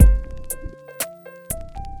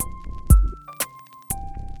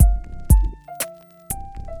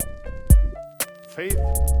Faith,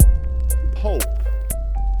 hope,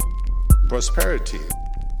 prosperity.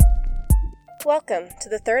 Welcome to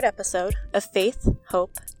the third episode of Faith,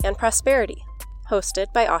 Hope, and Prosperity,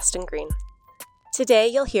 hosted by Austin Green. Today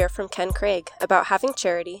you'll hear from Ken Craig about having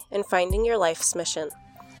charity and finding your life's mission.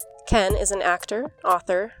 Ken is an actor,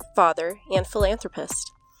 author, father, and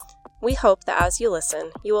philanthropist. We hope that as you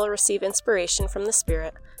listen, you will receive inspiration from the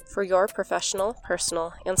Spirit for your professional,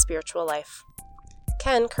 personal, and spiritual life.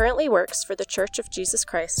 Ken currently works for the Church of Jesus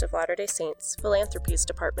Christ of Latter-day Saints Philanthropies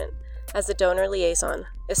Department as a donor liaison,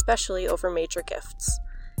 especially over major gifts.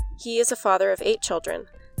 He is a father of 8 children,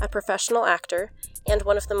 a professional actor, and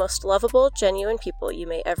one of the most lovable, genuine people you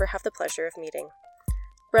may ever have the pleasure of meeting.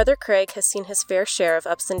 Brother Craig has seen his fair share of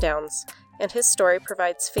ups and downs, and his story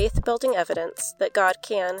provides faith-building evidence that God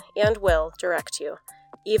can and will direct you,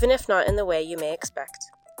 even if not in the way you may expect.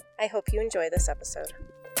 I hope you enjoy this episode.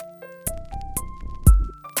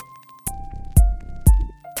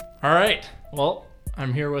 All right. Well,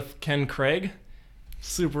 I'm here with Ken Craig.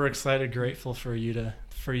 Super excited, grateful for you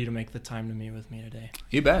to make the time to meet with me today.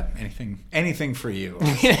 You bet. Anything for you.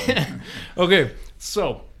 Okay.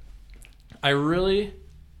 So, I really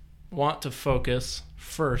want to focus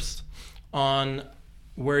first on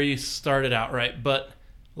where you started out, right? But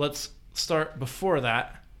let's start before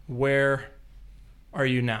that. Where are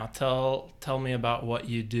you now? Tell me about what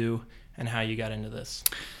you do and how you got into this.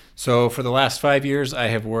 So for the last 5 years, I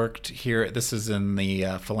have worked here. This is in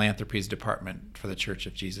the philanthropies department for the Church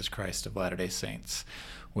of Jesus Christ of Latter-day Saints.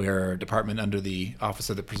 We're a department under the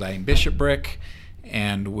office of the presiding bishopric,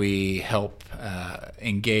 and we help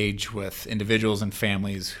engage with individuals and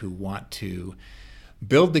families who want to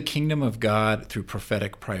build the kingdom of God through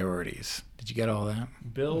prophetic priorities. Did you get all that?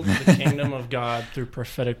 Build the kingdom of God through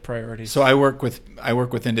prophetic priorities. So I work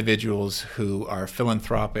with individuals who are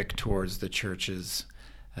philanthropic towards the church's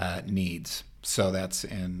needs. So that's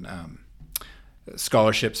in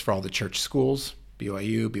scholarships for all the church schools,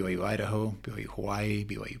 BYU Idaho, BYU Hawaii,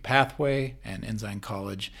 BYU Pathway, and Ensign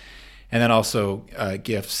College. And then also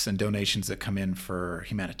gifts and donations that come in for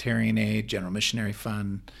humanitarian aid, General Missionary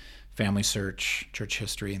Fund, Family Search, church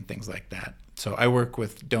history, and things like that. So I work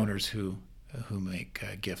with donors who make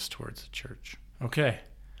gifts towards the church. Okay.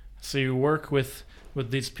 So you work with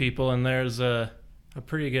these people, and there's a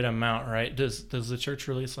pretty good amount, right? Does the church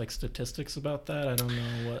release like statistics about that? I don't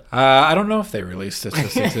know what. I don't know if they release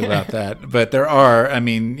statistics about that, but there are.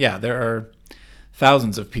 There are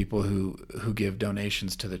thousands of people who give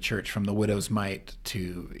donations to the church, from the widow's mite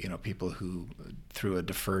to people who, through a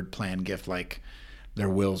deferred plan gift like their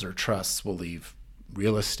wills or trusts, will leave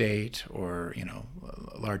real estate or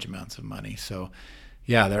large amounts of money. So,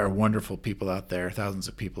 yeah, there are wonderful people out there, thousands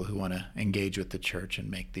of people who want to engage with the church and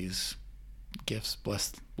make these gifts,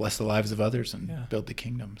 bless the lives of others, and build the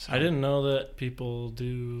kingdom. So I didn't know that people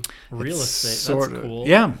do real estate. That's cool.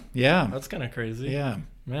 Yeah. That's kind of crazy. Yeah,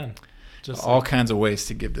 man. Just all kinds of ways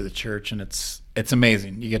to give to the church, and it's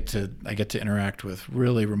amazing. I get to interact with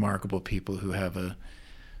really remarkable people who have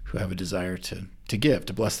a desire to give,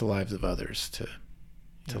 to bless the lives of others, to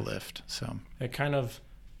lift. So it kind of,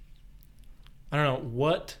 I don't know,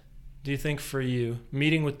 what do you think for you,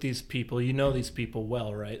 meeting with these people, these people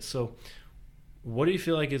well, right? So what do you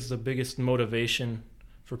feel like is the biggest motivation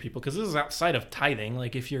for people? Because this is outside of tithing.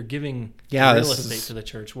 Like if you're giving real estate to the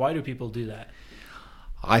church, why do people do that?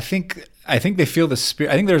 I think they feel the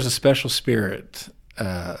spirit. I think there's a special spirit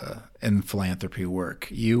in philanthropy work.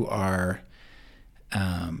 You are,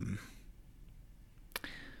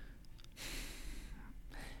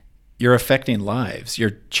 you're affecting lives.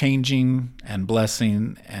 You're changing and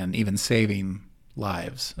blessing and even saving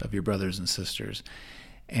lives of your brothers and sisters.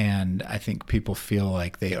 And I think people feel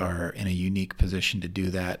like they are in a unique position to do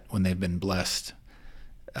that when they've been blessed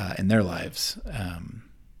in their lives,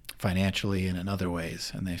 financially and in other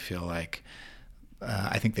ways. And they feel like,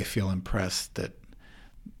 I think they feel impressed that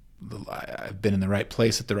I've been in the right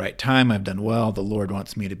place at the right time. I've done well. The Lord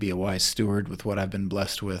wants me to be a wise steward with what I've been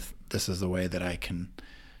blessed with. This is the way that I can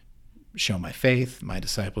show my faith, my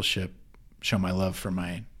discipleship, show my love for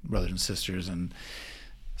my brothers and sisters. And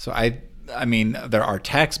so I mean, there are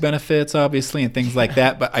tax benefits, obviously, and things like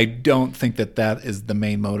that, but I don't think that is the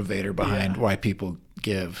main motivator behind why people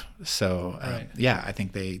give. So, right. I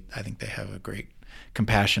think they have a great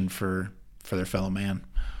compassion for their fellow man.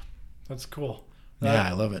 That's cool.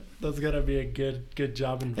 I love it. That's gotta be a good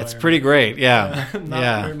job environment. It's pretty great. Yeah.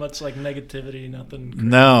 Not very much like negativity, nothing crazy.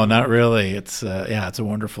 No, not really. It's it's a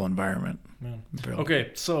wonderful environment. Man.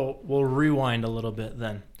 Okay, so we'll rewind a little bit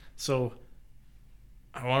then. So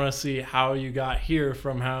I want to see how you got here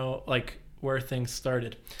from where things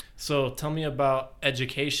started. So tell me about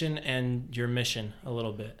education and your mission a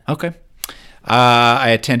little bit. Okay. I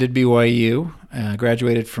attended BYU,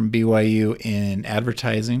 graduated from BYU in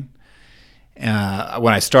advertising. When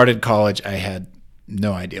I started college, I had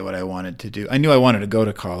no idea what I wanted to do. I knew I wanted to go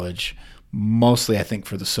to college, mostly I think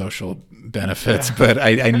for the social benefits, but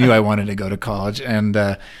I knew I wanted to go to college. And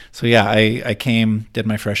so, yeah, I came, did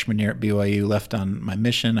my freshman year at BYU, left on my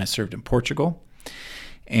mission. I served in Portugal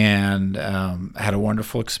and had a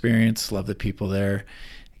wonderful experience, loved the people there.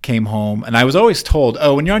 Came home, and I was always told,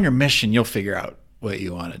 oh, when you're on your mission, you'll figure out what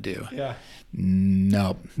you want to do. Yeah.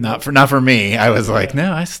 No, not for me. I was like,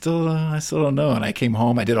 no, I still don't know. And I came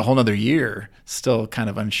home. I did a whole nother year, still kind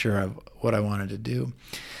of unsure of what I wanted to do.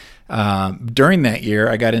 During that year,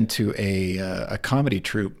 I got into a comedy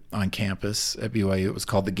troupe on campus at BYU. It was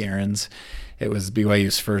called the Garens. It was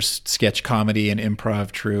BYU's first sketch comedy and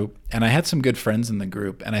improv troupe. And I had some good friends in the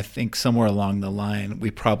group. And I think somewhere along the line,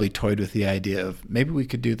 we probably toyed with the idea of maybe we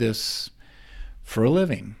could do this for a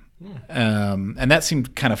living. And that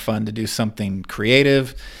seemed kind of fun to do, something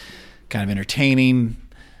creative, kind of entertaining.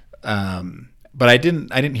 But I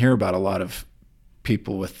didn't hear about a lot of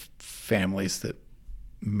people with families that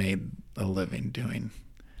made a living doing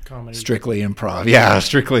Comedy. Strictly improv. Yeah,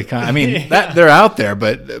 strictly. I mean, that they're out there,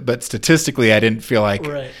 but statistically, I didn't feel like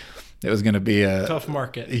it was going to be a tough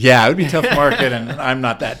market. Yeah, it would be a tough market, and I'm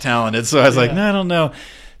not that talented, so I was like, no, I don't know.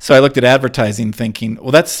 So I looked at advertising, thinking,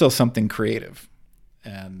 well, that's still something creative,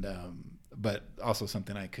 and but also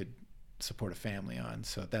something I could support a family on.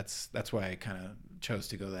 So that's why I kind of chose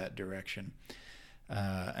to go that direction,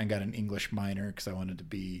 and got an English minor because I wanted to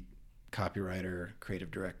be copywriter,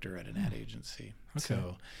 creative director at an ad agency. Okay.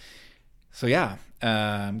 So yeah,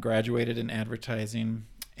 graduated in advertising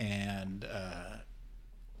and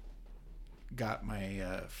got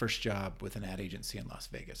my first job with an ad agency in Las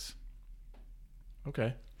Vegas.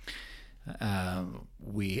 Okay. I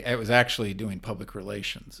was actually doing public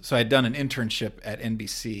relations. So I'd done an internship at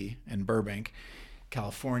NBC in Burbank,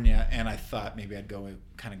 California, and I thought maybe I'd go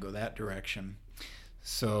that direction.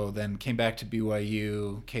 So then came back to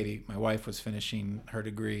BYU. Katie, my wife, was finishing her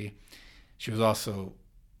degree. She was also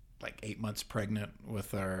like 8 months pregnant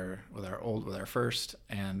with our first,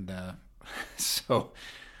 and so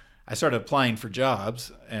I started applying for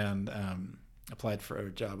jobs and applied for a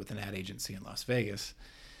job with an ad agency in Las Vegas.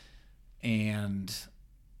 And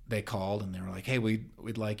they called and they were like, "Hey,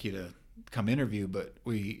 we'd like you to come interview, but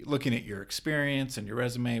looking at your experience and your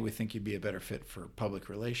resume, we think you'd be a better fit for public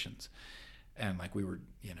relations." And like we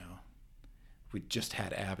just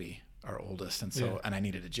had Abby, our oldest, and I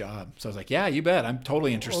needed a job. So I was like, "Yeah, you bet. I'm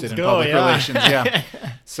totally interested in public relations." Yeah.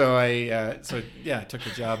 So I took a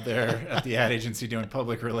job there at the ad agency doing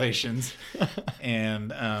public relations,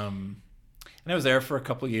 and I was there for a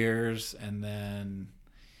couple years, and then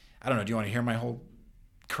I don't know. Do you want to hear my whole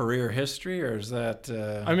career history, or is that?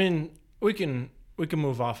 I mean, we can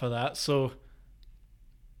move off of that. So,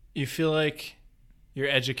 you feel like your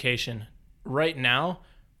education right now,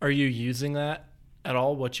 are you using that at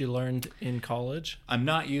all, what you learned in college? I'm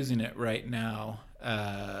not using it right now,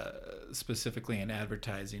 specifically in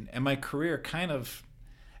advertising. And my career kind of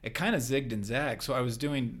zigged and zagged. So I was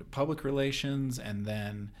doing public relations, and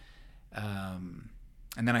then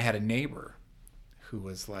I had a neighbor who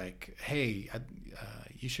was like, "Hey,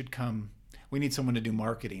 you should come. We need someone to do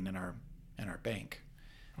marketing in our bank."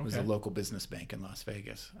 It was a local business bank in Las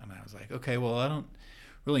Vegas. And I was like, "Okay, well, I don't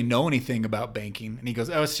really know anything about banking." And he goes,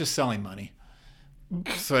 "Oh, it's just selling money."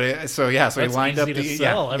 So he lined up to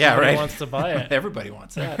sell. Everybody wants to buy it. Everybody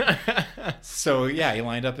wants that. So yeah, he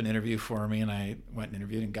lined up an interview for me, and I went and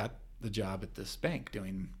interviewed and got the job at this bank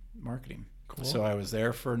doing marketing. Cool. So I was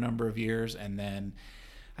there for a number of years, and then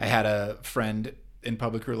I had a friend in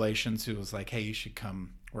public relations who was like, "Hey, you should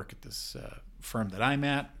come work at this firm that I'm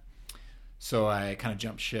at." So I kind of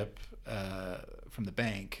jumped ship from the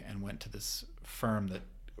bank and went to this firm that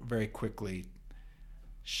very quickly,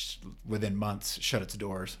 within months, shut its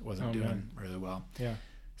doors. Wasn't doing really well. Yeah.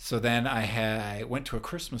 So then I went to a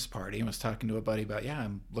Christmas party and was talking to a buddy about,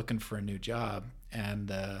 I'm looking for a new job. And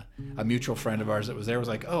a mutual friend of ours that was there was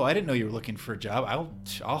like, "Oh, I didn't know you were looking for a job.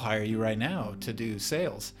 I'll hire you right now to do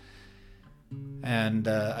sales." And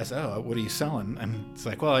I said, "Oh, what are you selling?" And it's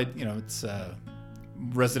like, "Well, it's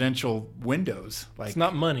residential windows." Like, it's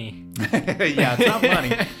not money. Yeah, it's not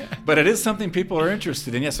money, but it is something people are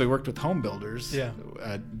interested in. Yeah, so we worked with home builders,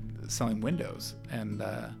 selling windows, and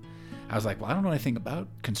I was like, "Well, I don't know anything about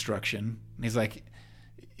construction." And he's like,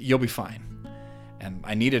 "You'll be fine." And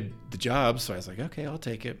I needed the job, so I was like, "Okay, I'll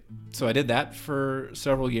take it." So I did that for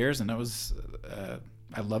several years, and it was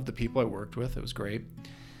I loved the people I worked with. It was great.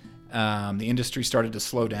 The industry started to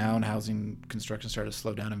slow down. Housing construction started to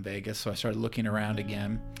slow down in Vegas. So I started looking around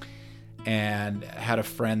again, and had a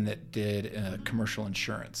friend that did commercial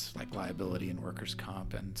insurance, like liability and workers'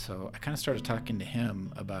 comp. And so I kind of started talking to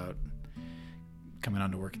him about coming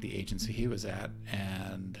on to work at the agency he was at,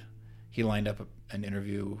 and he lined up an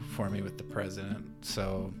interview for me with the president.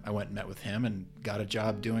 So I went and met with him and got a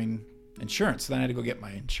job doing insurance. Then I had to go get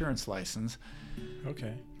my insurance license.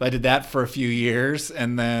 Okay. I did that for a few years,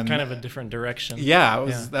 and then Kind of a different direction. Yeah,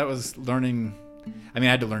 that was learning. I mean,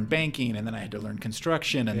 I had to learn banking, and then I had to learn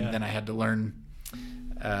construction, and then I had to learn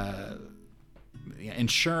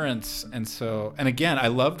insurance. And so, and again, I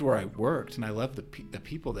loved where I worked, and I loved the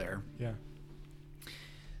people there. Yeah.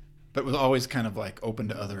 But was always kind of like open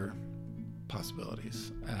to other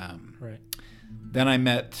possibilities. Right. Then I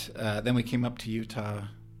met. Then we came up to Utah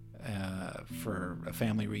for a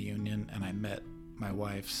family reunion, and I met my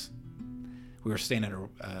wife's. We were staying at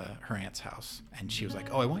her aunt's house, and she was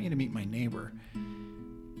like, "Oh, I want you to meet my neighbor."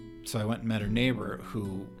 So I went and met her neighbor,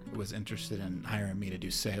 who was interested in hiring me to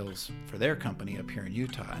do sales for their company up here in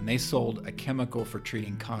Utah, and they sold a chemical for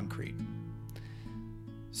treating concrete.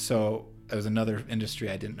 So it was another industry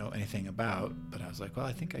I didn't know anything about, but I was like, well,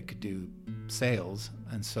 I think I could do sales.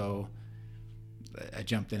 And so I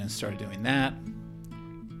jumped in and started doing that.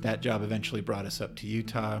 That job eventually brought us up to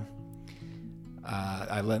Utah.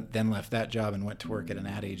 Then left that job and went to work at an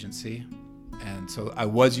ad agency. And so I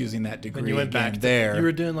was using that degree. Then you went back there. You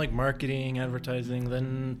were doing like marketing, advertising,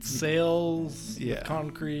 then sales, Yeah.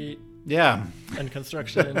 concrete, Yeah. and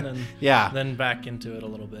construction, and Yeah. then back into it a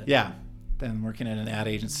little bit. Yeah. Then working at an ad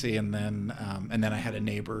agency, and then I had a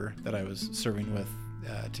neighbor that I was serving with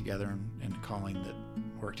together and calling that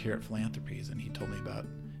worked here at Philanthropies, and he told me about,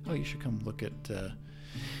 oh, you should come look at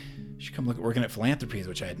working at Philanthropies,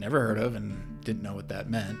 which I had never heard of and didn't know what that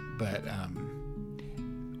meant. But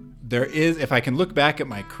there is, if I can look back at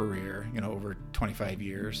my career, over 25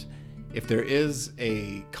 years, if there is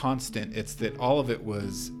a constant, it's that all of it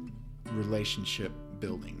was relationship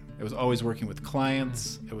building. It was always working with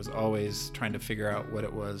clients. It was always trying to figure out what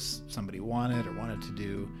it was somebody wanted to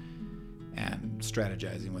do and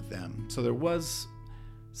strategizing with them. So there was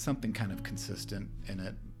something kind of consistent in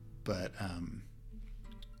it, but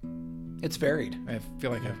it's varied. I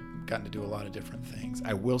feel like I've gotten to do a lot of different things.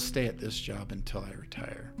 I will stay at this job until I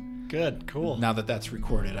retire. Good, cool. Now that that's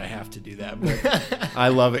recorded, I have to do that. But I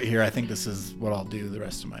love it here. I think this is what I'll do the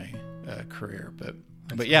rest of my career. But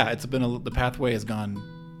yeah, it's been the pathway has gone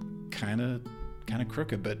kind of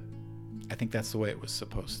crooked, but I think that's the way it was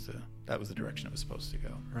supposed to. That was the direction it was supposed to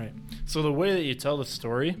go. Right. So the way that you tell the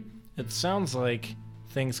story, it sounds like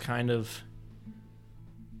things kind of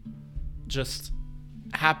just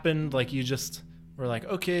happened. Like you just were like,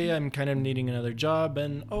 okay, I'm kind of needing another job,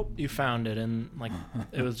 and you found it, and like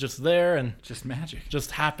it was just there, and Just magic.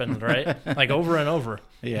 just happened, right? Like over and over.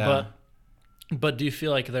 Yeah. But do you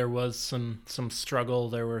feel like there was some struggle?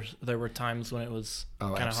 There were times when it was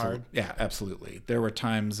kind of hard. Yeah, absolutely. There were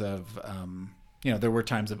times of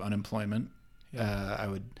unemployment.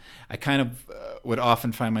 Yeah. I kind of would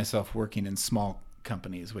often find myself working in small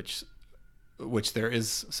companies, which there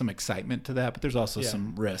is some excitement to that, but there's also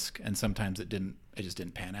some risk, and sometimes it just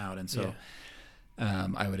didn't pan out, and so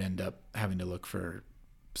I would end up having to look for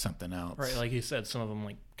something else. Right, like you said, some of them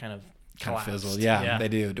like kind of Kind collapsed. of fizzled. Yeah, they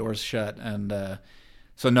do. Doors shut, and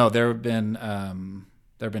so no, there have been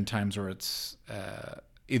times where it's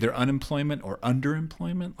either unemployment or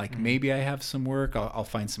underemployment. Like maybe I have some work, I'll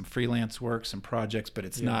find some freelance work, some projects, but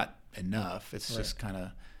it's not enough. It's just kind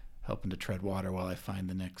of helping to tread water while I find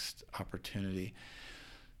the next opportunity.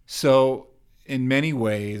 So in many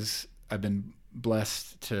ways, I've been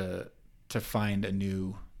blessed to find a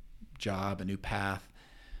new job, a new path.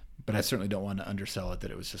 But I certainly don't want to undersell it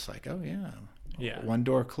that it was just like, oh yeah, one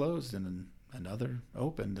door closed and then another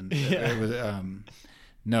opened, and it was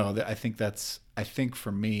I think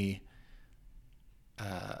for me,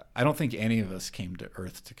 I don't think any of us came to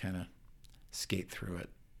Earth to kind of skate through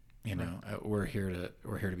it. We're here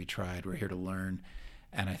to be tried. We're here to learn,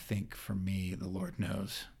 and I think for me, the Lord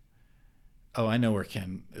knows. Oh, I know where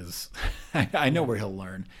Ken is. I know where he'll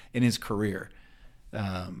learn in his career.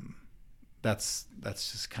 That's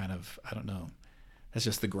just kind of, I don't know. That's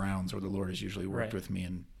just the grounds where the Lord has usually worked with me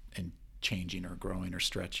and changing or growing or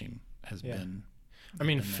stretching has been. I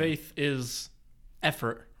mean, faith is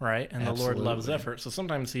effort, right? And Absolutely. The Lord loves effort. So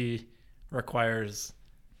sometimes he requires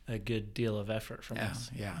a good deal of effort from us.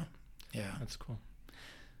 Yeah. That's cool.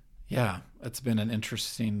 Yeah. It's been an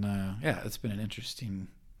interesting,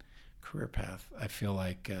 career path. I feel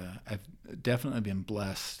like I've definitely been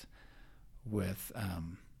blessed with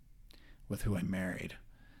who I married.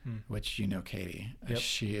 which Katie. Yep.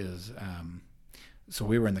 She is. So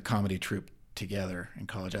we were in the comedy troupe together in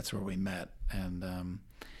college. That's where we met, and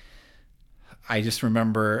I just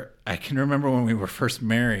remember. I can remember when we were first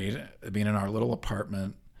married, being in our little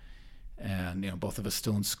apartment, and both of us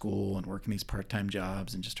still in school and working these part-time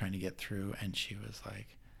jobs and just trying to get through. And she was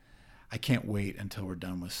like, "I can't wait until we're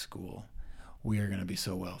done with school. We are going to be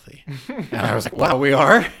so wealthy." And I was like, "Wow, we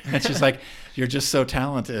are?" And she's like, "You're just so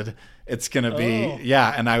talented. It's going to be,"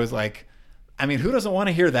 yeah. And I was like, I mean, who doesn't want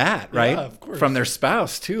to hear that, right? Yeah, of course. From their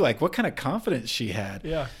spouse too. Like, what kind of confidence she had.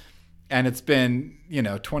 Yeah. And it's been,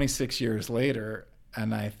 26 years later,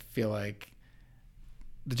 and I feel like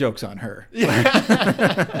the joke's on her.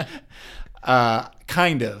 Yeah.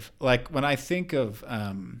 Kind of. Like when I think of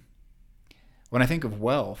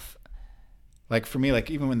wealth, like for me,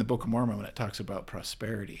 like even in the Book of Mormon, when it talks about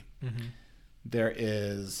prosperity, there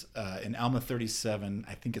is in Alma 37,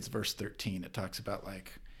 I think it's verse 13, it talks about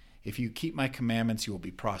like, if you keep my commandments, you will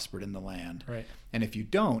be prospered in the land. Right. And if you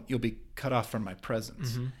don't, you'll be cut off from my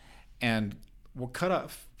presence. And we're cut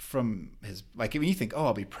off from his, like when you think, oh,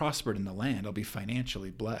 I'll be prospered in the land, I'll be financially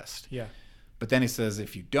blessed. Yeah. But then he says,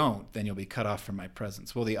 if you don't, then you'll be cut off from my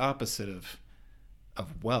presence. Well, the opposite of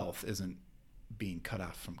wealth isn't being cut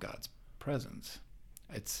off from God's presence.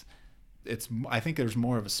 It's I think there's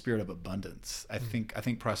more of a spirit of abundance. I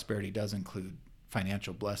think prosperity does include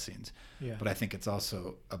financial blessings, but I think it's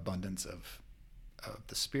also abundance of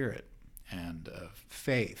the spirit and of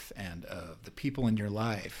faith and of the people in your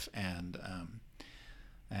life and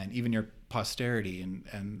even your posterity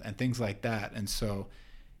and things like that. And so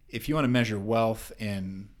if you want to measure wealth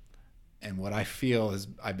in what I feel is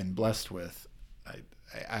I've been blessed with, I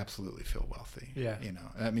absolutely feel wealthy. Yeah.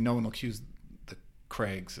 I mean, no one will accuse the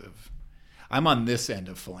Craigs of. I'm on this end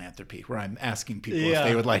of philanthropy where I'm asking people if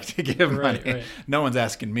they would like to give money. Right. No one's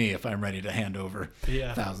asking me if I'm ready to hand over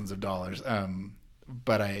thousands of dollars.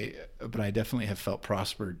 But I definitely have felt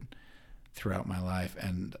prospered throughout my life,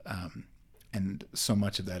 and so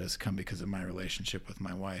much of that has come because of my relationship with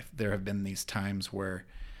my wife. There have been these times where,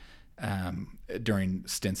 during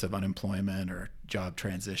stints of unemployment or job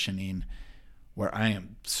transitioning, where I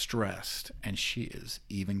am stressed and she is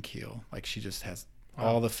even keel. Like she just has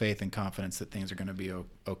all the faith and confidence that things are going to be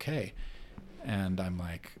okay. And I'm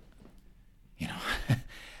like,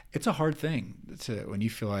 it's a hard thing when you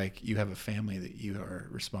feel like you have a family that you are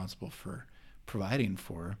responsible for providing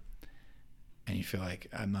for, and you feel like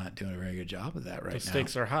I'm not doing a very good job of that right now. The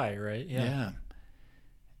stakes are high, right? Yeah.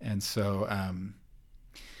 And so, I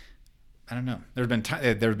don't know. There have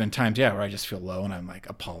been times, where I just feel low and I'm like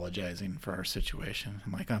apologizing for our situation.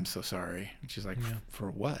 I'm like, I'm so sorry. And she's like, for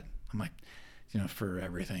what? I'm like, for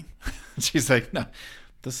everything. She's like, no,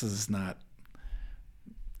 this is not.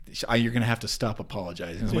 You're gonna have to stop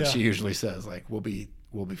apologizing. Is what she usually says. Like, we'll be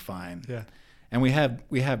fine. Yeah. And we've been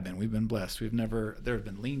blessed. There have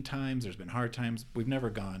been lean times. There's been hard times. We've never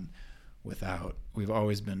gone without. We've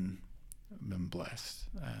always been blessed.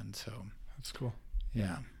 And so that's cool.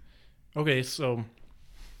 Yeah. Okay, so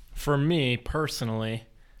for me personally,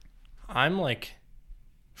 I'm like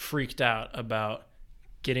freaked out about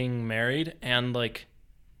getting married and like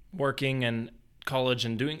working and college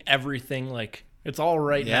and doing everything. Like it's all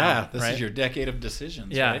right now. Yeah, this is your decade of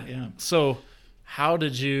decisions. Yeah. Right? Yeah. So how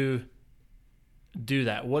did you do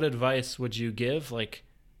that? What advice would you give? Like,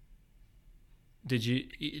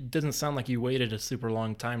 it doesn't sound like you waited a super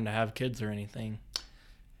long time to have kids or anything.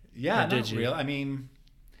 Yeah, not real. I mean,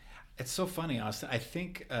 it's so funny, Austin. I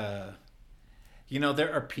think, there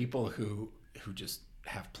are people who just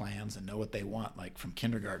have plans and know what they want, like from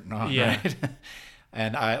kindergarten on, right?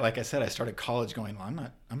 And like I said, I started college going,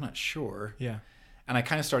 well, I'm not sure. Yeah. And I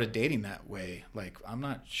kind of started dating that way. Like, I'm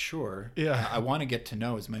not sure. Yeah. I want to get to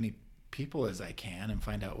know as many people as I can and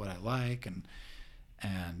find out what I like and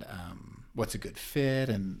what's a good fit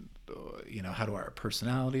and, how do our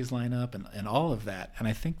personalities line up and all of that. And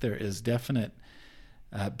I think there is definite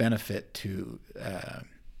benefit to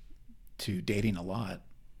dating a lot.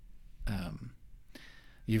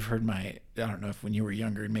 You've heard I don't know if when you were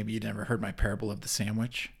younger, maybe you never heard my parable of the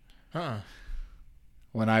sandwich.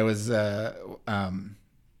 When I was,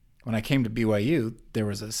 when I came to BYU, there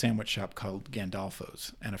was a sandwich shop called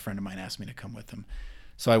Gandolfo's, and a friend of mine asked me to come with him.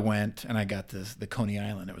 So I went and I got the Coney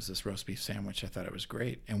Island. It was this roast beef sandwich. I thought it was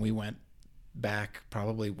great. And we went back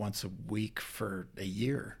probably once a week for a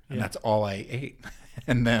year, and that's all I ate.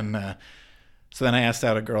 And then, so then I asked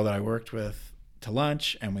out a girl that I worked with to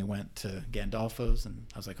lunch, and we went to Gandolfo's, and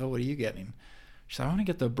I was like, oh, what are you getting? She said, I want to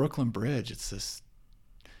get the Brooklyn Bridge. It's this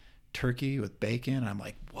turkey with bacon. And I'm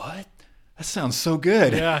like, what? that sounds so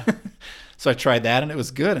good. Yeah. So I tried that and it was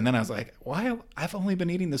good. And then I was like, why? I've only been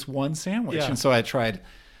eating this one sandwich. Yeah. And so I tried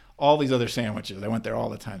all these other sandwiches. I went there all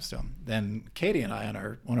the time still. Then Katie and I,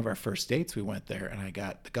 on one of our first dates, we went there and I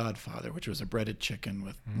got the Godfather, which was a breaded chicken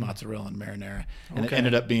with mozzarella and marinara. And it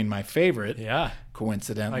ended up being my favorite, Yeah.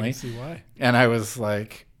 coincidentally. I can see why. And I was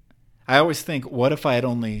like, I always think, what if I had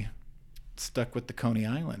only stuck with the Coney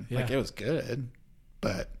Island? Yeah. Like, it was good,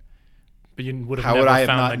 but But you would have how never would I have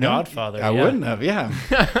found not the known? Godfather. I yeah. wouldn't have,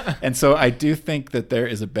 yeah. And so I do think that there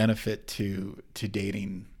is a benefit to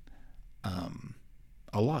dating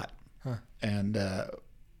a lot. Huh. And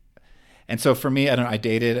so for me, I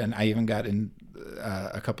dated, and I even got in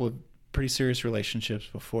a couple of pretty serious relationships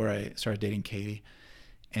before I started dating Katie.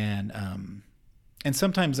 And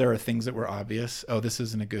sometimes there are things that were obvious. Oh, this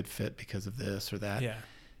isn't a good fit because of this or that. Yeah.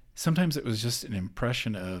 Sometimes it was just an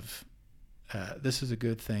impression of, this is a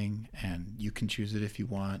good thing and you can choose it if you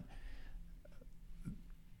want.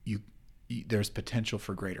 There's potential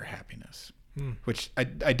for greater happiness, which I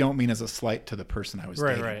don't mean as a slight to the person I was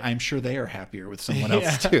dating. Right. I'm sure they are happier with someone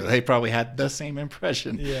else too. They probably had the same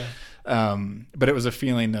impression. Yeah. But it was a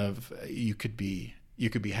feeling of you could be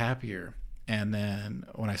happier. And then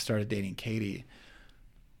when I started dating Katie,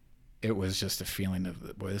 it was just a feeling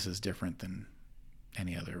of, boy, this is different than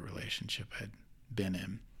any other relationship I'd been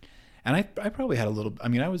in. And I probably had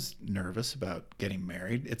I was nervous about getting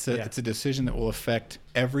married. It's a decision that will affect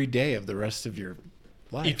every day of the rest of your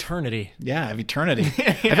life. Eternity. Yeah, of eternity.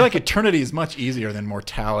 I feel like eternity is much easier than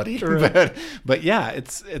mortality. Right. But yeah,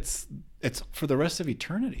 it's for the rest of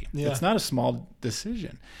eternity. Yeah. It's not a small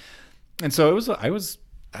decision. And so I was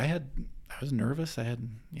nervous. I had,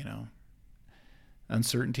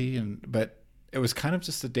 uncertainty, but it was kind of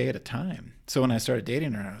just a day at a time. So when I started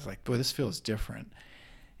dating her, I was like, boy, this feels different.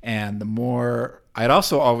 And the more, I'd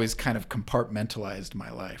also always kind of compartmentalized my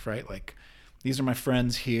life, right? Like, these are my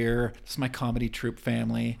friends here. This is my comedy troupe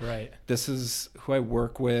family. Right. This is who I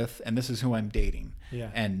work with, and this is who I'm dating. Yeah.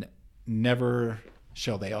 And never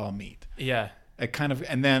shall they all meet. Yeah.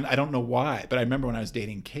 And then I don't know why, but I remember when I was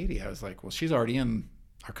dating Katie, I was like, well, she's already in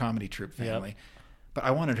our comedy troupe family. Yep. But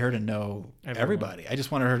I wanted her to know everybody. I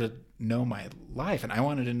just wanted her to know my life, and I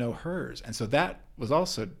wanted to know hers. And so that was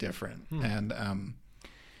also different.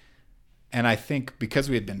 And I think because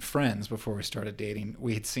we had been friends before we started dating,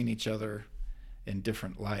 we had seen each other in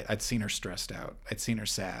different light. I'd seen her stressed out. I'd seen her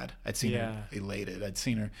sad. I'd seen her elated. I'd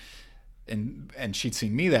seen her, and she'd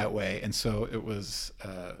seen me that way. And so it was,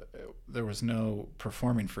 there was no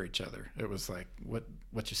performing for each other. It was like, what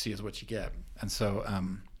you see is what you get. And so,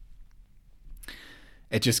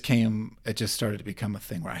 it just started to become a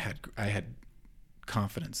thing where I had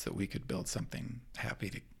confidence that we could build something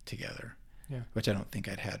happy together. Yeah. Which I don't think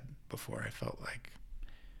I'd had before. I felt like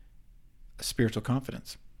a spiritual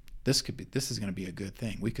confidence. This is going to be a good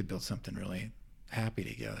thing. We could build something really happy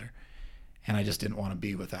together. And I just didn't want to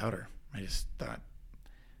be without her. I just thought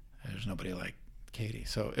there's nobody like Katie.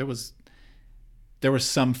 So there were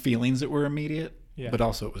some feelings that were immediate, but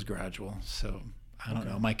also it was gradual. So I don't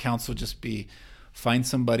know. My counsel would just be, find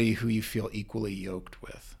somebody who you feel equally yoked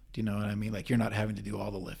with. Do you know what I mean? Like, you're not having to do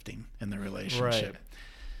all the lifting in the relationship.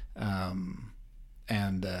 Right.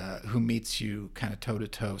 And who meets you kind of toe to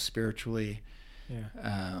toe spiritually,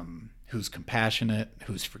 who's compassionate,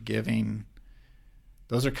 who's forgiving.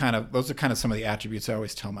 Those are kind of some of the attributes I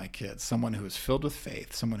always tell my kids. Someone who is filled with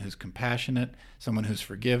faith, someone who's compassionate, someone who's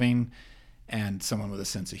forgiving, and someone with a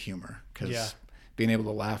sense of humor. Because being able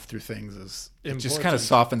to laugh through things it just kind of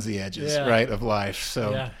softens the edges, right, of life.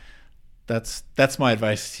 So that's my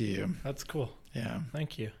advice to you. That's cool. Yeah.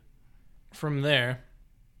 Thank you. From there,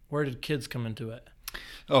 where did kids come into it?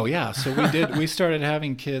 Oh yeah, so we started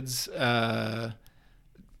having kids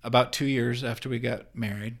about 2 years after we got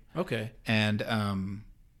married. Okay. And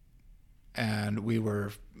we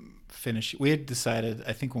were finished. We had decided,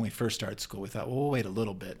 I think when we first started school, we thought, well, we'll wait a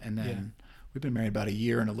little bit. And then we've been married about a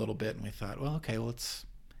year and a little bit, and we thought, well, okay, let's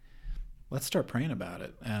start praying about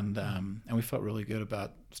it. And we felt really good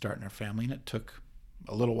about starting our family, and it took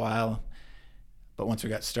a little while, but once we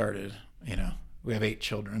got started, we have 8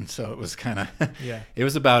 children, so it was kind of it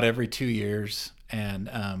was about every 2 years. And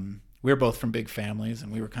we were both from big families,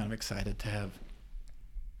 and we were kind of excited to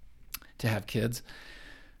have kids.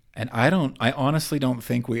 And I honestly don't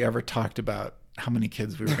think we ever talked about how many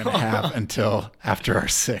kids we were going to have until after our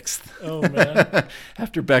 6th. Oh man.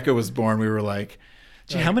 After Becca was born, we were like,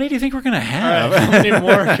 gee, how many do you think we're going to have? How many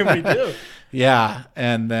more can we do? Yeah.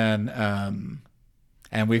 And then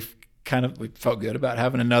and we felt good about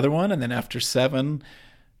having another one. And then after 7,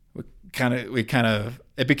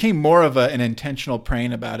 it became more of an intentional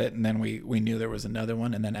praying about it, and then we knew there was another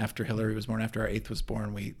one, and then after Hillary was born, after our 8th was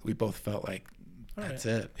born, we both felt like that's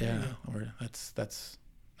it. Yeah, that's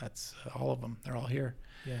all of them. They're all here.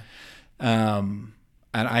 Yeah. And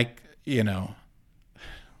I,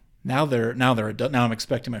 now they're adult. Now I'm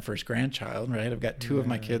expecting my first grandchild. Right, I've got 2 of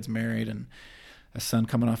my kids married and a son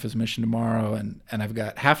coming off his mission tomorrow, and I've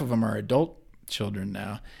got half of them are adult children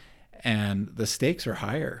now. And the stakes are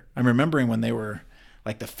higher. I'm remembering when they were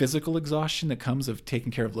like the physical exhaustion that comes of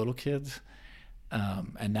taking care of little kids.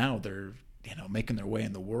 And now they're, making their way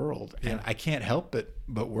in the world. And I can't help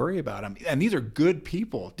but worry about them. And these are good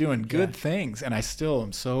people doing good things. And I still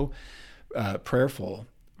am so prayerful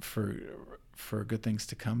for good things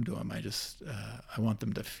to come to them. I want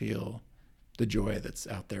them to feel the joy that's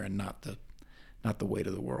out there and not the weight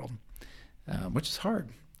of the world, which is hard.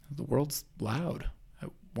 The world's loud.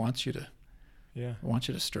 Wants you to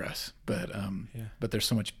stress, but there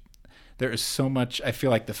is so much. I feel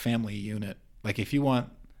like the family unit, like if you want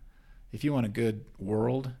a good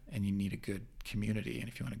world, and you need a good community, and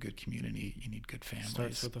if you want a good community, you need good families.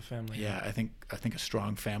 Starts with the family. Yeah, I think a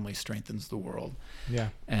strong family strengthens the world. Yeah,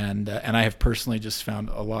 and I have personally just found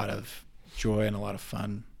a lot of joy and a lot of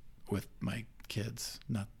fun with my kids.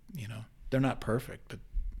 Not they're not perfect, but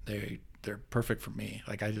they're perfect for me.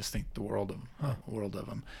 Like I just think the world of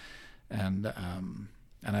them, and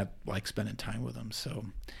I like spending time with them. So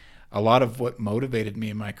a lot of what motivated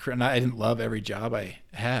me in my career, and I didn't love every job I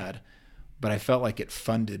had, but I felt like it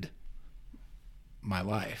funded my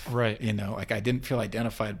life. Right. Like I didn't feel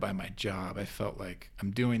identified by my job. I felt like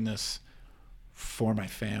I'm doing this for my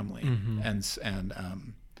family, and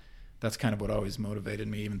that's kind of what always motivated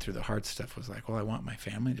me, even through the hard stuff. Was like, well, I want my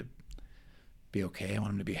family to be okay. I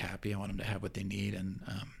want them to be happy. I want them to have what they need. And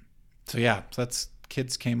so that's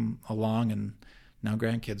kids came along, and now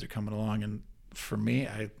grandkids are coming along. And for me,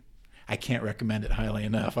 I can't recommend it highly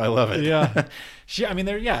enough. I love it. Yeah.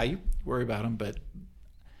 you worry about them, but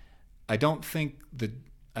I don't think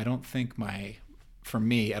my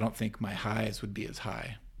highs would be as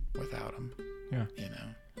high without them. Yeah.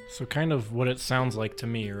 So kind of what it sounds like to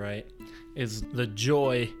me, right, is the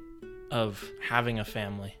joy of having a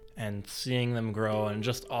family and seeing them grow, and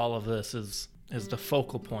just all of this is the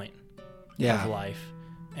focal point of life,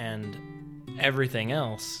 and everything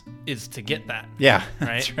else is to get that. Yeah, right.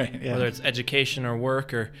 That's right. Yeah. Whether it's education or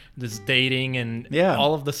work or this dating and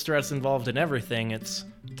all of the stress involved in everything, it's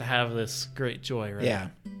to have this great joy, right?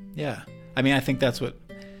 Yeah. I think that's what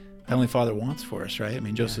Heavenly Father wants for us, right?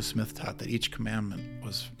 Joseph Smith taught that each commandment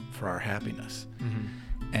was for our happiness,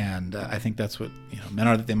 and I think that's what men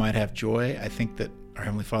are, that they might have joy. I think that our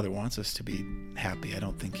Heavenly Father wants us to be happy. I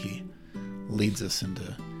don't think He leads us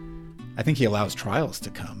I think He allows trials to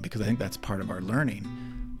come, because I think that's part of our learning,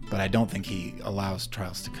 but I don't think He allows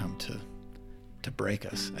trials to come to break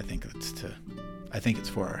us. I think it's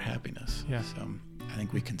for our happiness. Yeah. So I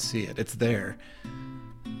think we can see it. It's there.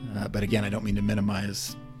 But again, I don't mean to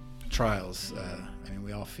minimize trials.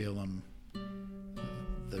 We all feel them.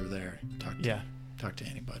 They're there. Talk to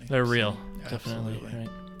anybody. They're real. Yeah, Definitely. absolutely. Right.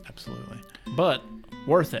 Absolutely. But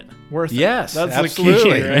worth it. Yes, that's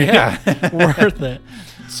absolutely. the key, right? Yeah. Worth it.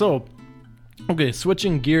 So, okay,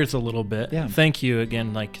 switching gears a little bit. Yeah. Thank you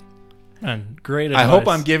again. And great advice. I hope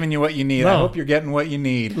I'm giving you what you need. No. I hope you're getting what you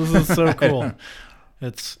need. This is so cool.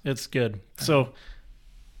 It's good. So,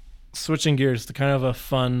 switching gears to kind of a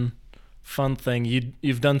fun thing.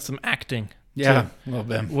 You've done some acting. Yeah, too. a little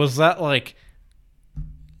bit. Was that like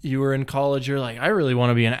you were in college? You're like, I really want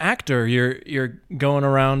to be an actor. You're going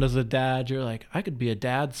around as a dad. You're like, I could be a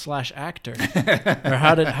dad/actor. Or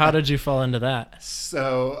how did you fall into that?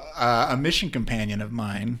 So a mission companion of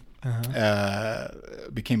mine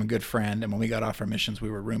became a good friend, and when we got off our missions, we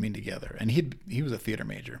were rooming together. And he was a theater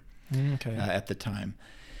major at the time,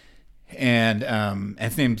 and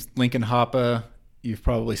his name's Lincoln Hoppe. You've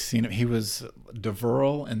probably seen him. He was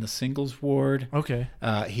DeVerl in the Singles Ward. Okay.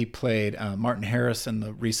 He played Martin Harris in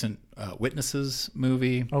the recent Witnesses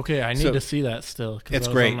movie. Okay, I need to see that still. It's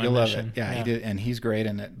great. You'll love it. Yeah, he did, and he's great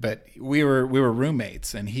in it. But we were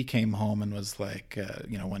roommates, and he came home and was like,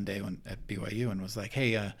 one day at BYU, and was like,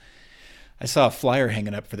 hey, I saw a flyer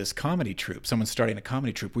hanging up for this comedy troupe. Someone's starting a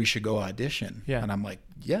comedy troupe. We should go audition. Yeah. And I'm like,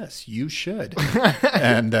 yes, you should.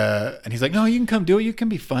 and he's like, no, you can come do it. You can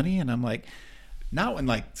be funny. And I'm like, not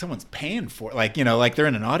when someone's paying for it, they're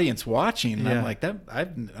in an audience watching. And I'm like, I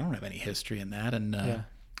don't have any history in that. And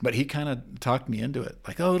but he kind of talked me into it.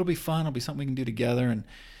 Like, oh, it'll be fun. It'll be something we can do together.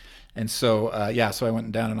 And so so I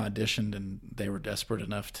went down and auditioned, and they were desperate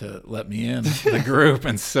enough to let me in the group.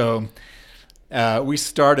 And so we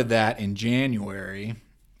started that in January,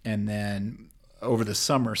 And then over the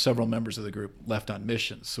summer, several members of the group left on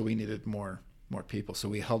missions, so we needed more people. So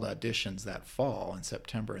we held auditions that fall in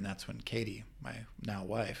September, and that's when Katie, my now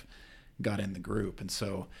wife, got in the group. And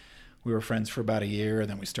so we were friends for about a year, and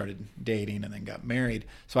then we started dating and then got married.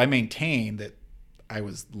 So I maintained that I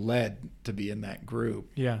was led to be in that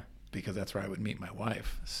group because that's where I would meet my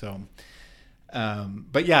wife. So,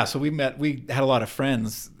 but yeah, so we had a lot of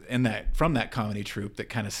friends from that comedy troupe that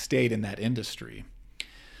kind of stayed in that industry.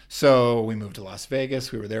 So we moved to Las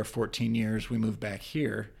Vegas. We were there 14 years. We moved back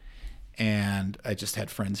here, and I just had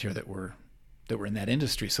friends here that were in that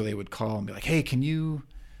industry. So they would call and be like, "Hey, can you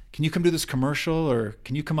come do this commercial, or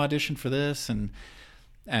can you come audition for this?" And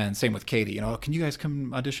same with Katie, can you guys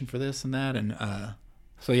come audition for this and that? And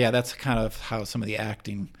so yeah, that's kind of how some of the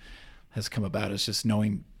acting has come about, is just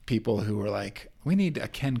knowing people who were like, we need a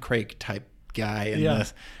Ken Craig type guy in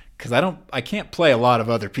this, because I can't play a lot of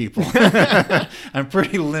other people. I'm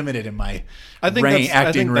pretty limited in my acting range.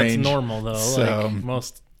 I think that's normal though. So, like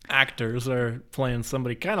most actors are playing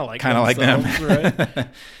somebody kind of like them, right?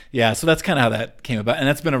 Yeah, so that's kind of how that came about, and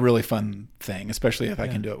that's been a really fun thing, especially if I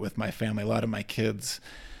can do it with my family. A lot of my kids,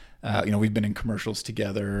 we've been in commercials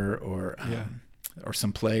together, or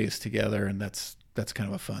some plays together, and that's kind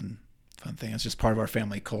of a fun thing. It's just part of our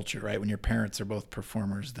family culture, right? When your parents are both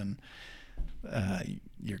performers, then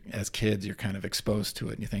as kids you're kind of exposed to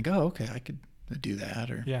it, and you think, oh, okay, I could do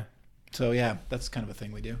that, or So yeah, that's kind of a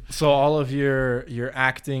thing we do. So all of your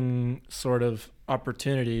acting sort of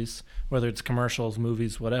opportunities, whether it's commercials,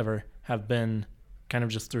 movies, whatever, have been kind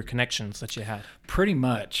of just through connections that you had. Pretty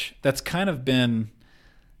much. That's kind of been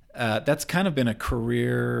a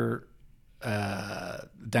career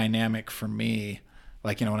dynamic for me.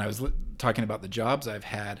 Like, when I was talking about the jobs I've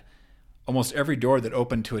had, almost every door that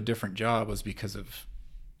opened to a different job was because of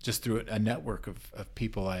just through a network of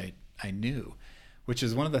people I knew. Which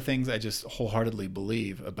is one of the things I just wholeheartedly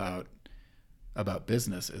believe about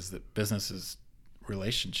business, is that business is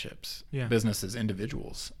relationships, business is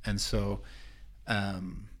individuals, and so I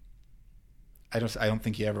don't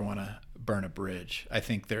think you ever want to burn a bridge. I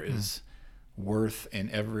think there is worth in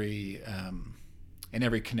every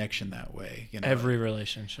connection that way. Every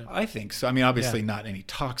relationship. I think so. I mean, obviously not any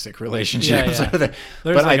toxic relationships. There's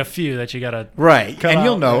but a few that you gotta and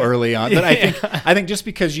you'll know early on. But I think just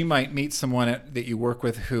because you might meet someone that you work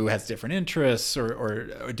with who has different interests or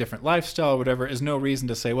a different lifestyle, or whatever, is no reason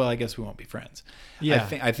to say, well, I guess we won't be friends. Yeah.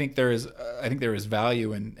 I think there is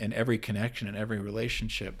value in every connection, in every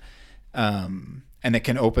relationship. And it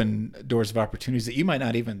can open doors of opportunities that you might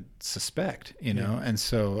not even suspect, And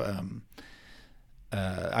so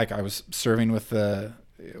I was serving with the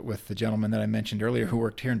gentleman that I mentioned earlier who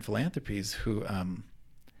worked here in Philanthropies, who,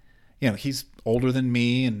 he's older than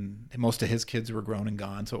me, and most of his kids were grown and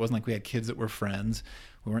gone. So it wasn't like we had kids that were friends.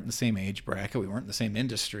 We weren't in the same age bracket. We weren't in the same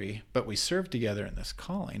industry, but we served together in this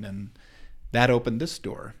calling, and that opened this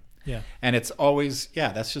door. Yeah. And it's always,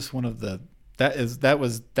 that's just one of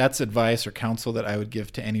that's advice or counsel that I would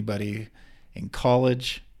give to anybody in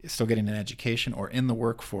college, still getting an education, or in the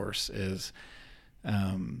workforce, is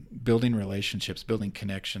building relationships, building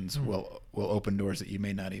connections will open doors that you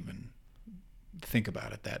may not even think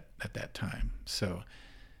about at that time. So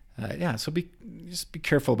so just be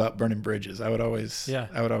careful about burning bridges. I would always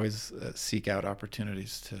seek out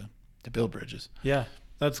opportunities to build bridges. Yeah,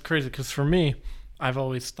 that's crazy, because for me, I've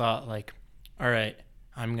always thought, like, all right,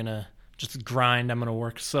 I'm gonna just grind. I'm gonna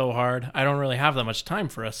work so hard. I don't really have that much time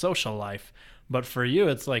for a social life. But for you,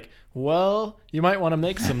 it's like, well, you might want to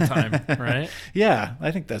make some time, right? Yeah,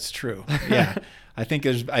 I think that's true. Yeah, I think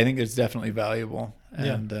it's definitely valuable,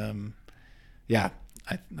 and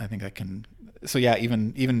I think I can. So yeah,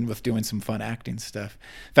 even with doing some fun acting stuff.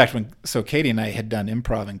 In fact, so Katie and I had done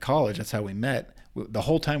improv in college. That's how we met. The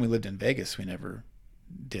whole time we lived in Vegas, we never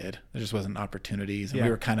did. There just wasn't opportunities, and we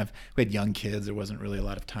had young kids. There wasn't really a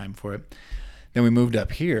lot of time for it. Then we moved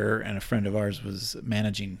up here, and a friend of ours was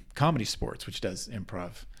managing Comedy Sports, which does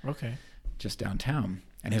improv. Okay. Just downtown.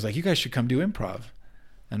 And he was like, you guys should come do improv.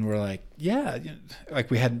 And we're like, yeah. Like,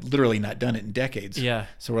 we had literally not done it in decades. Yeah.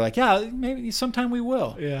 So we're like, yeah, maybe sometime we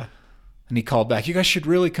will. Yeah. And he called back, you guys should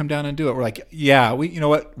really come down and do it. We're like, yeah, you know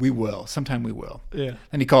what? We will. Sometime we will. Yeah.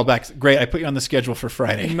 And he called back, great, I put you on the schedule for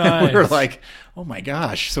Friday. Nice. We were like, oh my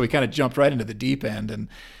gosh. So we kind of jumped right into the deep end, and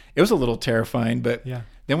it was a little terrifying, but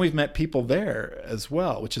then we've met people there as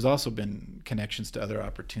well, which has also been connections to other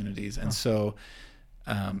opportunities. And so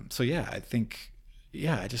I think,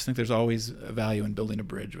 I just think there's always a value in building a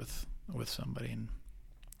bridge with somebody, and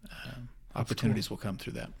opportunities will come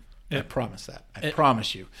through that. I promise that. I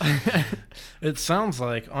promise you. It sounds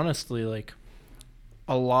like, honestly, like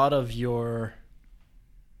a lot of your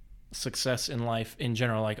success in life in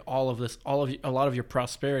general, like all of this, a lot of your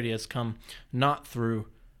prosperity has come not through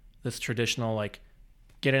this traditional, like,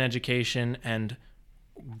 get an education, and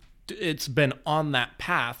it's been on that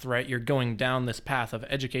path, right? You're going down this path of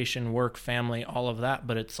education, work, family, all of that,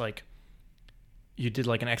 but it's like you did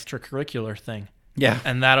like an extracurricular thing. Yeah.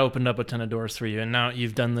 And that opened up a ton of doors for you. And now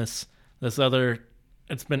you've done this other,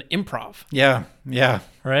 it's been improv. Yeah. Yeah.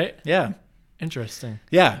 Right? Yeah. Interesting.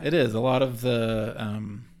 Yeah, it is. A lot of the,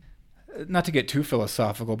 not to get too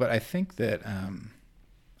philosophical, but I think that,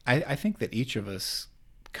 I think that each of us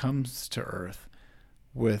comes to Earth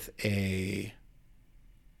with a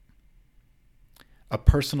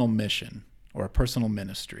personal mission or a personal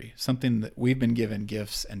ministry, something that we've been given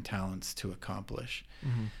gifts and talents to accomplish.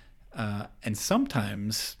 Mm-hmm. And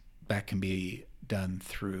sometimes that can be done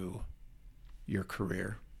through your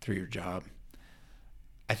career, through your job.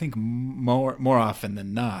 I think more often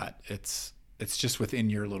than not, it's just within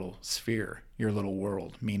your little sphere, your little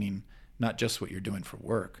world, meaning not just what you're doing for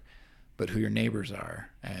work, but who your neighbors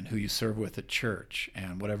are and who you serve with at church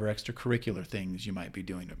and whatever extracurricular things you might be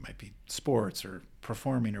doing. It might be sports or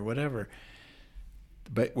performing or whatever.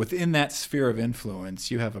 But within that sphere of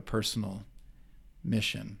influence, you have a personal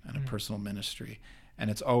mission and a personal ministry,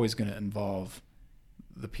 and it's always going to involve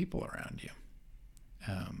the people around you.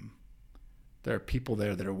 There are people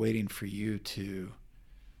there that are waiting for you to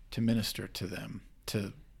minister to them,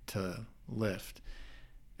 to lift,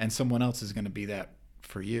 and someone else is going to be that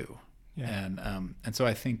for you. Yeah. And so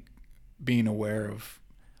I think being aware of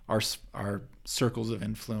our circles of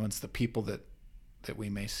influence, the people that we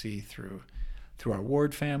may see through our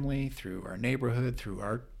ward family, through our neighborhood, through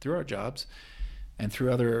our jobs, and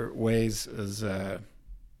through other ways, is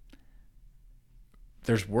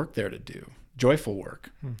there's work there to do, joyful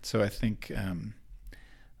work. So I think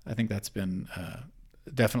that's been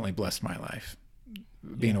definitely blessed my life,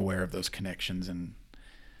 being aware of those connections and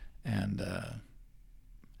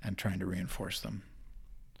trying to reinforce them.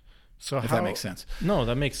 So if that makes sense. No,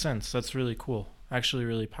 that makes sense. That's really cool. Actually,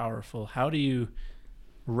 really powerful. How do you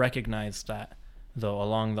recognize that, though,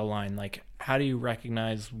 along the line? Like, how do you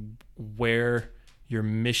recognize where your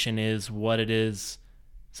mission is, what it is?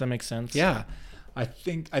 Does that make sense? Yeah. I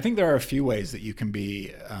think there are a few ways that you can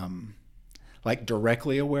be like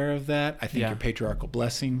directly aware of that. I think your patriarchal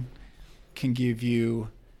blessing can give you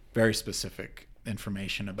very specific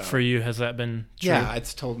information about. For you, has that been true? Yeah,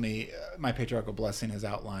 it's told me my patriarchal blessing has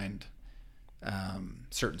outlined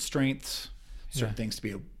certain strengths, certain things to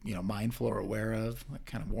be mindful or aware of, like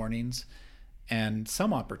kind of warnings, and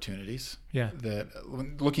some opportunities. Yeah. That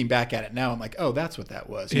looking back at it now, I'm like, oh, that's what that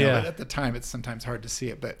was. You know, but at the time, it's sometimes hard to see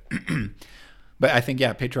it, but. But I think,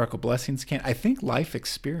 patriarchal blessings can. I think life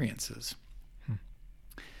experiences.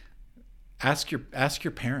 Ask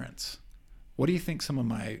your parents, what do you think some of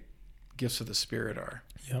my gifts of the Spirit are?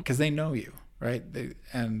 Because they know you, right?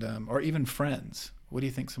 Or even friends. What do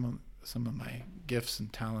you think some of my gifts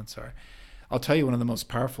and talents are? I'll tell you, one of the most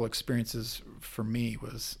powerful experiences for me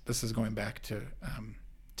was, this is going back to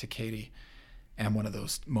Katie, and one of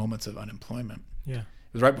those moments of unemployment. Yeah.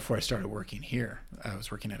 It was right before I started working here. I was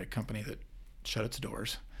working at a company that shut its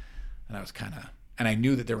doors, and I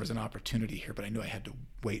knew that there was an opportunity here, but I knew I had to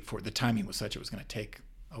wait for it. The timing was such it was going to take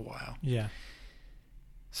a while. Yeah.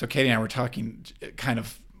 So Katie and I were talking kind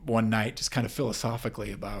of one night, just kind of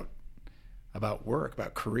philosophically about work,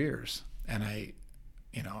 about careers, and I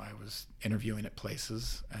was interviewing at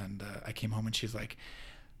places, and I came home and she's like,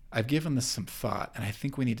 I've given this some thought, and I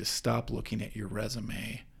think we need to stop looking at your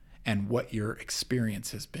resume and what your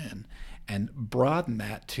experience has been and broaden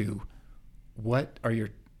that to what are your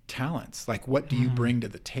talents? Like, what do you bring to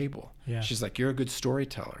the table? Yeah. She's like, you're a good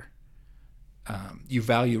storyteller. You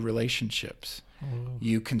value relationships.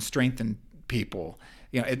 You can strengthen people.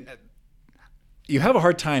 You have a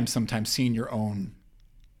hard time sometimes seeing your own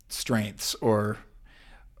strengths, or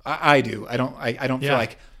I do. I don't feel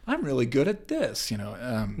like I'm really good at this.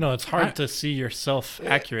 No, it's hard to see yourself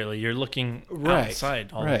accurately. You're looking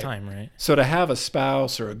outside all the time, right? So to have a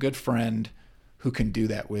spouse or a good friend who can do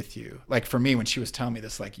that with you. Like for me, when she was telling me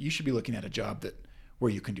this, like, you should be looking at a job where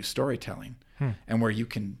you can do storytelling and where you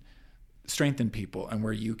can strengthen people and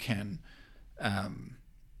where you can,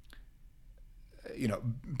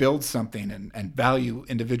 build something and value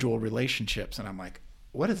individual relationships. And I'm like,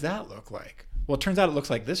 what does that look like? Well, it turns out it looks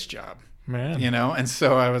like this job, man. And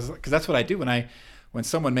so I was, because that's what I do when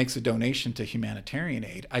someone makes a donation to humanitarian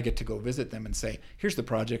aid, I get to go visit them and say, here's the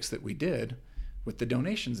projects that we did with the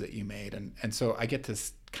donations that you made. And so I get to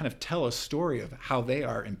kind of tell a story of how they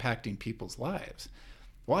are impacting people's lives.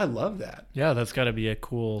 Well, I love that. Yeah, that's got to be a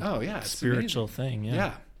cool spiritual thing.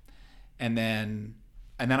 Yeah. And then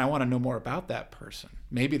then I want to know more about that person.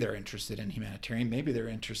 Maybe they're interested in humanitarian. Maybe they're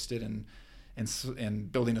interested in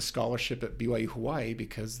building a scholarship at BYU Hawaii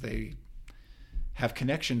because they have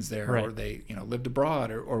connections there, right. or they lived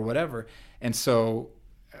abroad or whatever. And so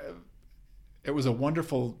it was a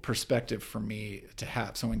wonderful perspective for me to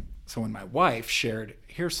have. So when my wife shared,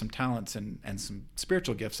 here's some talents and some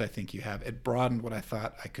spiritual gifts I think you have, it broadened what I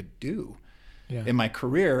thought I could do in my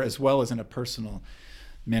career as well as in a personal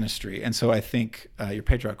ministry. And so I think your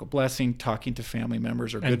patriarchal blessing, talking to family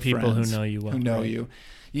members or and good people friends who know you well, who know right.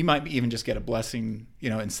 you might even just get a blessing,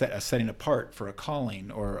 in a setting apart for a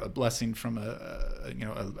calling, or a blessing from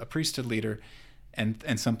a priesthood leader,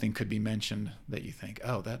 and something could be mentioned that you think,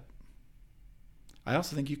 oh, that. I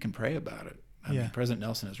also think you can pray about it. I mean, President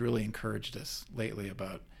Nelson has really encouraged us lately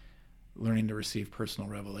about learning to receive personal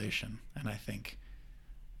revelation, and I think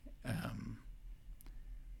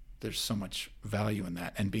there's so much value in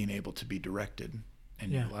that, and being able to be directed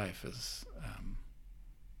in your life is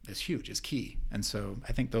huge, is key. And so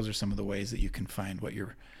I think those are some of the ways that you can find what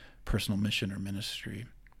your personal mission or ministry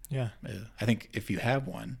is. I think if you have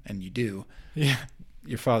one, and you do,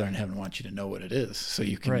 your Father in heaven wants you to know what it is, so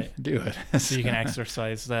you can do it. So you can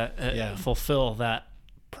exercise that, fulfill that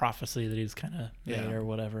prophecy that he's kind of made or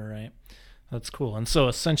whatever, right? That's cool. And so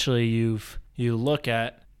essentially you look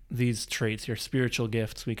at these traits, your spiritual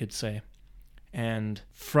gifts, we could say, and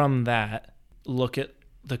from that, look at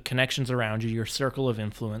the connections around you, your circle of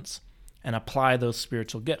influence, and apply those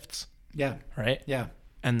spiritual gifts. Yeah. Right? Yeah.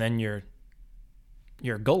 And then you're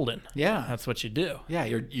golden. Yeah. That's what you do. Yeah,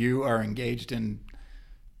 you are engaged in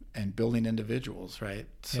building individuals, right?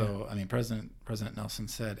 So, I mean, President Nelson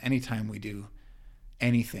said, anytime we do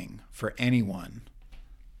anything for anyone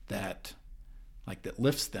that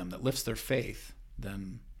lifts them, that lifts their faith,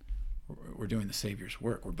 then we're doing the Savior's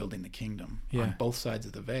work. We're building the kingdom on both sides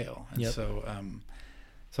of the veil. And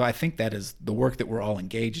so I think that is the work that we're all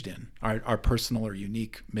engaged in. Our personal or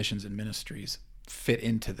unique missions and ministries fit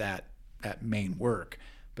into that main work,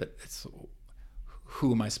 but it's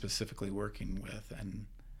who am I specifically working with, and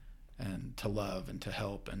to love and to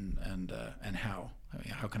help, and how. I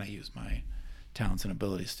mean, how can I use my talents and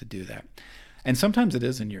abilities to do that? And sometimes it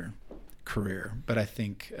is in your career, but I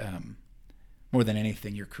think more than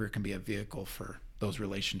anything, your career can be a vehicle for those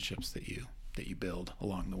relationships that you build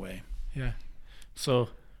along the way. Yeah. So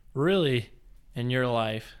really, in your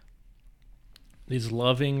life, these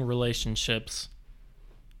loving relationships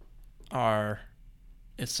are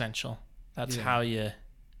essential. That's how you,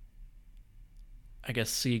 I guess,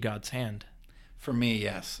 see God's hand. For me,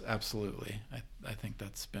 yes, absolutely. I think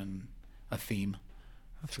that's been a theme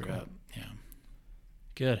throughout. Cool. Yeah.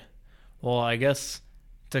 Good. Well, I guess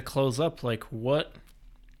to close up, what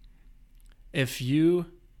if you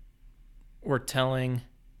were telling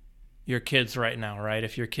your kids right now, right?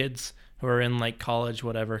 If your kids who are in college,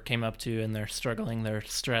 whatever, came up to you and they're struggling, they're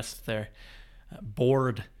stressed, they're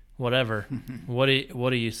bored, whatever, what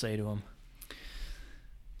do you say to them?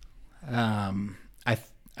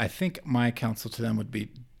 I think my counsel to them would be,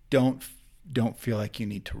 don't feel like you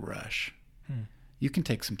need to rush. You can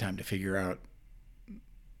take some time to figure out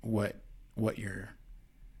what you're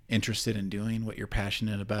interested in doing, what you're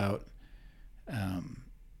passionate about.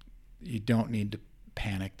 You don't need to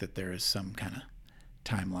panic that there is some kind of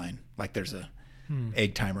timeline, like there's a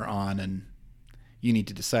egg timer on, and you need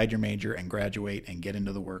to decide your major and graduate and get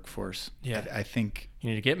into the workforce. Yeah, I think you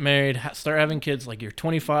need to get married, start having kids. You're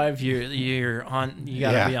 25, you're on. You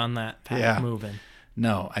got to be on that path moving.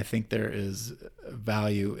 No, I think there is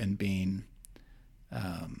value in being,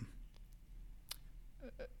 and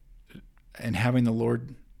having the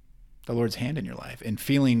Lord's hand in your life, and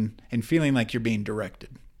feeling like you're being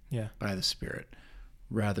directed by the Spirit,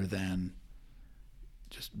 rather than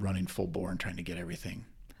just running full bore and trying to get everything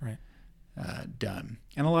done.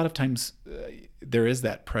 And a lot of times there is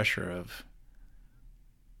that pressure of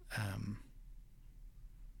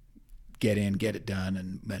get in, get it done,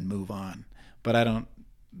 and then move on. But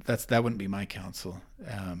that wouldn't be my counsel.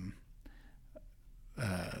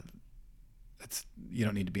 You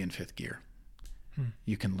don't need to be in fifth gear.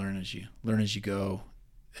 You can learn as you go,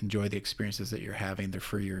 enjoy the experiences that you're having. They're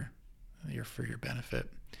for your benefit.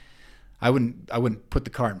 I wouldn't put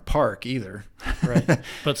the car in park either. Right.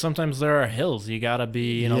 But sometimes there are hills. You got to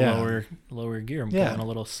be in a lower gear, going a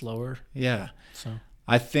little slower. Yeah. So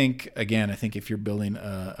I think if you're building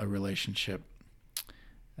a relationship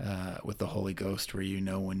with the Holy Ghost, where you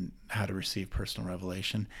know how to receive personal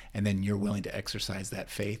revelation, and then you're willing to exercise that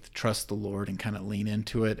faith, trust the Lord, and kind of lean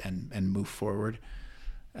into it and move forward,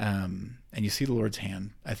 and you see the Lord's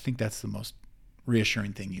hand, I think that's the most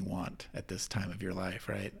reassuring thing you want at this time of your life,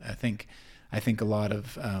 right? I think a lot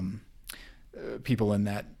of people in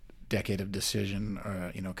that decade of decision,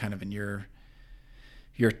 kind of in your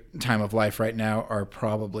time of life right now, are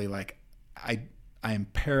probably like, I am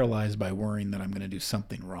paralyzed by worrying that I'm going to do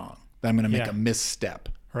something wrong, that I'm going to make a misstep,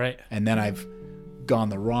 Right. and then I've gone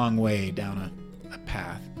the wrong way down a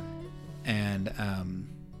path, and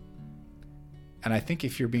I think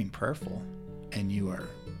if you're being prayerful and you're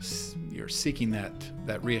seeking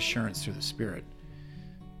that reassurance through the Spirit,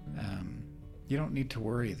 you don't need to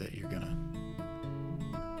worry that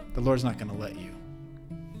the Lord's not going to let you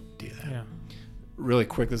do that. Yeah. Really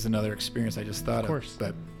quick, this is another experience I just thought course. of.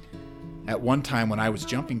 But at one time when I was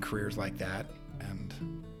jumping careers like that, and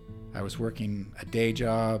I was working a day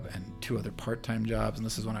job and 2 other part-time jobs, and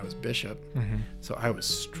this is when I was bishop. Mm-hmm. So I was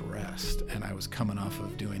stressed, and I was coming off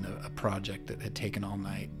of doing a project that had taken all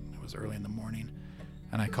night. It was early in the morning,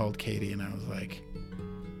 and I called Katie, and I was like,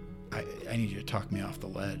 I need you to talk me off the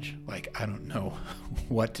ledge. Like, I don't know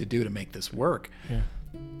what to do to make this work. Yeah.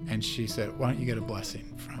 And she said, why don't you get a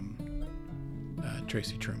blessing from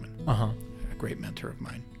Tracy Truman, Uh-huh. a great mentor of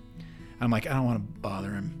mine. And I'm like, I don't want to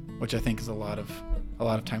bother him, which I think is a lot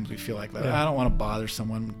of times we feel like that. Yeah. I don't want to bother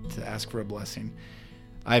someone to ask for a blessing.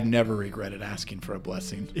 I've never regretted asking for a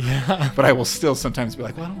blessing. Yeah. But I will still sometimes be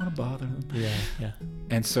like, well, I don't want to bother them. Yeah. Yeah.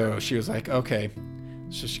 And so she was like, okay.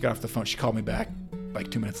 So she got off the phone. She called me back like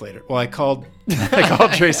 2 minutes later. Well, I called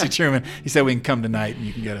Tracy Truman. He said, we can come tonight and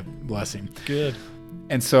you can get a blessing. Good.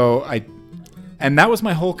 And so and that was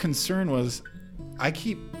my whole concern, was I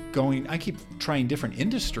keep trying different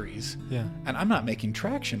industries, Yeah. and I'm not making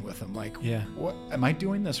traction with them. Like, Yeah. what, am I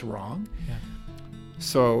doing this wrong? Yeah.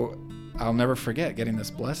 So I'll never forget getting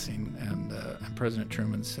this blessing. And President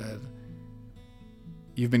Truman said,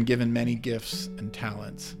 you've been given many gifts and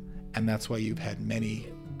talents, and that's why you've had many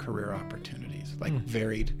career opportunities, like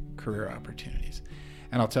varied career opportunities.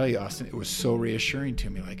 And I'll tell you, Austin, it was so reassuring to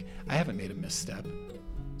me. Like, I haven't made a misstep.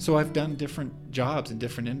 So I've done different jobs in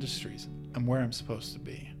different industries. I'm where I'm supposed to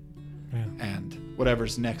be. Yeah. And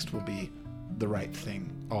whatever's next will be the right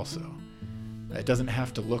thing also. It doesn't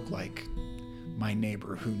have to look like my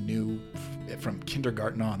neighbor who knew from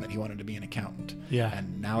kindergarten on that he wanted to be an accountant. Yeah.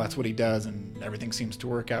 And now that's what he does, and everything seems to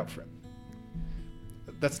work out for him.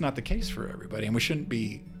 That's not the case for everybody, and we shouldn't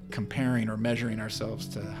be comparing or measuring ourselves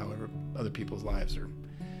to however other people's lives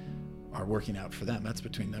are working out for them. That's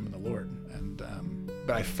between them and the Lord. And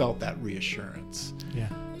but I felt that reassurance. Yeah.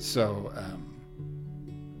 So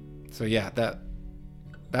yeah, that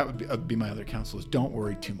would be my other counsel, is don't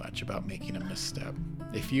worry too much about making a misstep.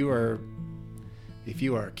 If you are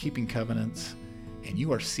keeping covenants and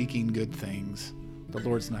you are seeking good things, the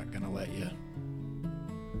Lord's not going to let you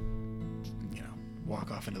walk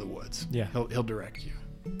off into the woods. Yeah. He'll direct you.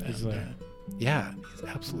 He's And, there. Yeah, he's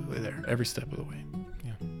absolutely there every step of the way.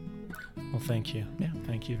 Yeah. Well, thank you. Yeah.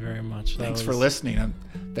 Thank you very much. Thanks for listening.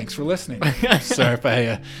 Thanks for listening. Sorry if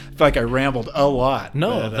I feel like I rambled a lot.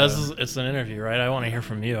 No, but, it's an interview, right? I want to hear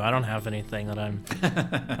from you. I don't have anything that I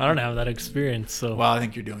don't have that experience. So, well, I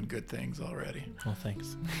think you're doing good things already. well,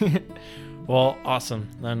 thanks. Well, awesome.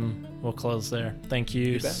 Then we'll close there. Thank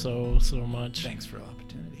you bet. so much. Thanks for the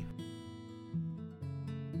opportunity.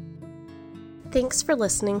 Thanks for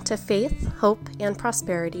listening to Faith, Hope, and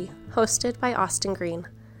Prosperity, hosted by Austin Green.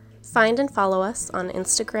 Find and follow us on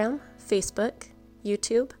Instagram, Facebook,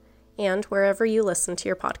 YouTube, and wherever you listen to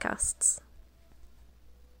your podcasts.